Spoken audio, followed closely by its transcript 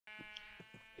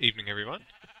Evening everyone,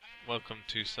 welcome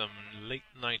to some late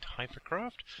night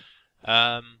Hypercraft.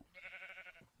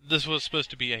 This was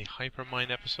supposed to be a Hypermine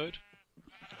episode,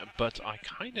 but I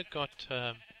kinda got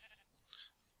a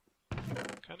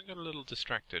little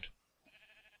distracted.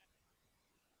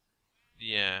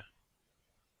 Yeah,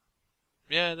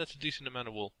 that's a decent amount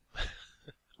of wool.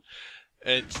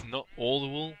 It's not all the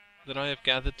wool that I have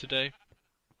gathered today.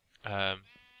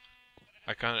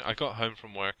 I got home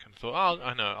from work and thought,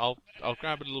 I'll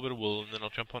grab a little bit of wool and then I'll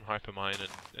jump on Hypermine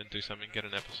and do something, get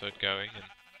an episode going.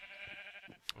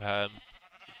 And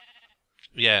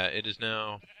yeah, it is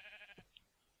now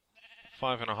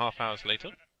 5.5 hours later,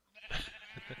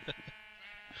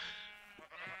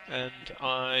 and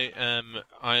I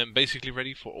am basically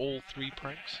ready for all 3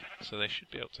 pranks, so they should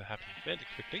be able to happen fairly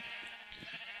quickly.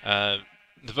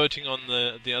 The voting on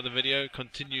the other video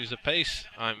continues apace.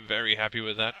 I'm very happy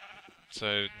with that.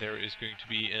 So there is going to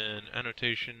be an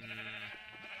annotation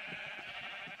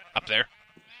up there,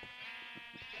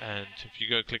 and if you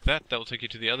go click that, that will take you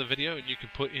to the other video, and you can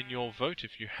put in your vote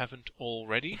if you haven't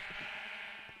already.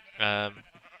 Let's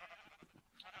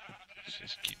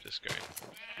just keep this going.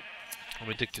 I'm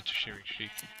addicted to shearing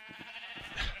sheep.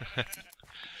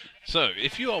 So,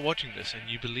 if you are watching this and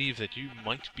you believe that you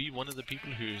might be one of the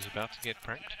people who is about to get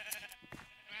pranked,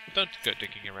 don't go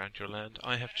digging around your land.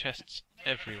 I have chests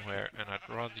everywhere, and I'd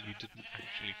rather you didn't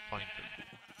actually find them,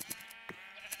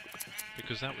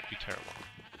 because that would be terrible.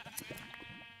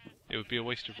 It would be a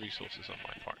waste of resources on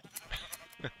my part.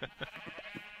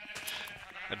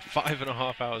 And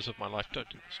 5.5 hours of my life. Don't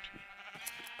do this to me.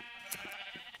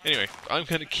 Anyway, I'm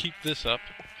going to keep this up,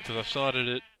 because I've started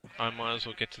it. I might as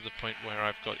well get to the point where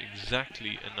I've got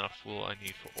exactly enough wool I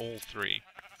need for all 3.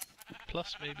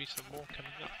 Plus maybe some more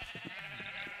coming up.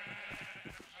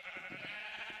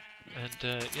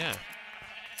 And yeah.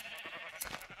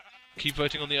 Keep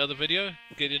voting on the other video.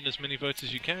 Get in as many votes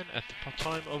as you can. At the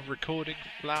time of recording,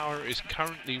 Flower is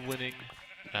currently winning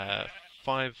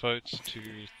 5 votes to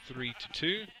 3 to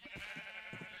 2.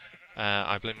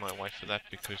 I blame my wife for that,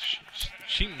 because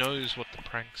she knows what the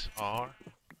pranks are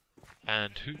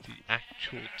and who the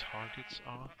actual targets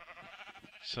are.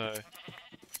 So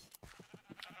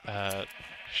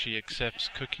she accepts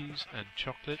cookies and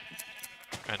chocolate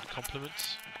and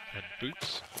compliments and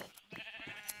boots.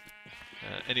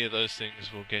 Any of those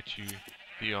things will get you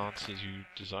the answers you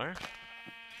desire.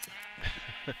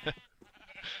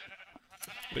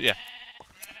 But yeah,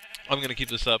 I'm going to keep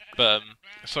this up.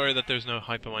 Sorry that there's no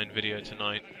Hypermine video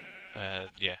tonight.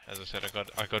 Yeah, as I said,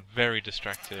 I got very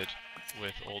distracted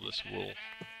with all this wool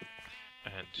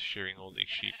and shearing all these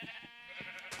sheep.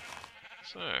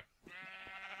 So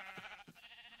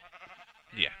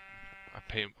yeah,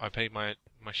 I pay my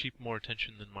sheep more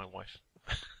attention than my wife.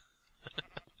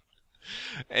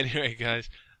 Anyway guys,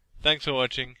 thanks for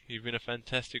watching. You've been a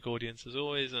fantastic audience as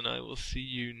always, and I will see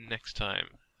you next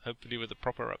time, hopefully with a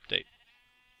proper update.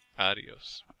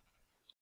 Adios.